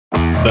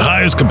The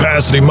highest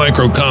capacity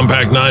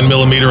micro-compact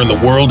 9mm in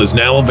the world is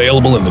now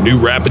available in the new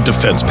Rapid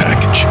Defense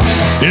package.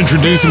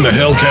 Introducing the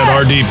Hellcat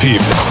RDP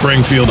from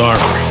Springfield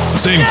Armory. The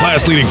same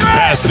class-leading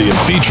capacity and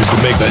features that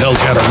make the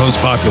Hellcat our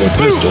most popular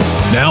pistol,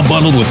 now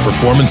bundled with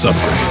performance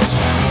upgrades.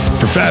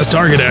 For fast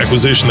target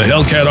acquisition, the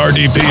Hellcat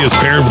RDP is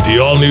paired with the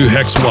all-new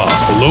Hex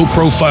Wasp, a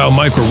low-profile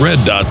micro-red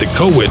dot that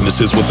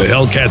co-witnesses with the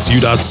Hellcat's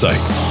U-dot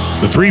sights.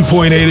 The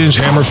 3.8-inch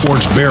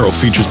hammer-forged barrel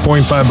features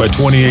 0.5 by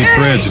 28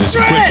 threads and is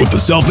equipped with the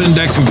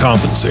self-indexing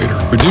Compensator,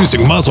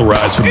 reducing muzzle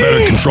rise for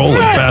better control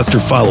and faster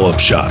follow-up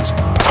shots.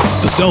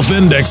 The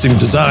self-indexing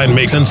design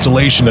makes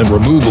installation and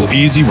removal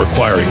easy,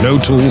 requiring no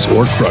tools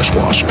or crush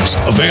washers.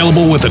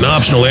 Available with an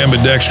optional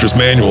ambidextrous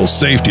manual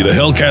safety, the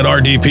Hellcat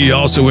RDP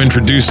also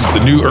introduces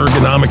the new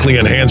ergonomically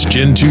enhanced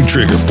Gen 2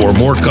 trigger for a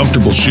more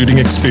comfortable shooting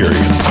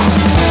experience.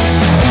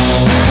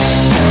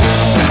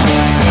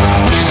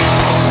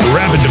 The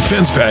Rapid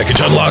Defense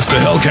package unlocks the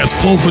Hellcat's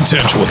full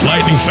potential with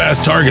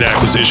lightning-fast target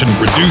acquisition,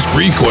 reduced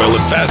recoil,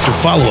 and faster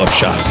follow-up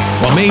shots,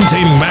 while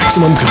maintaining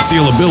maximum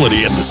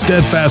concealability and the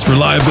steadfast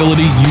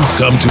reliability you've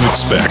come to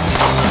expect.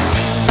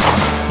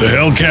 The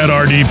Hellcat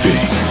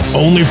RDP,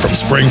 only from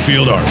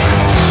Springfield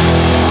Armory.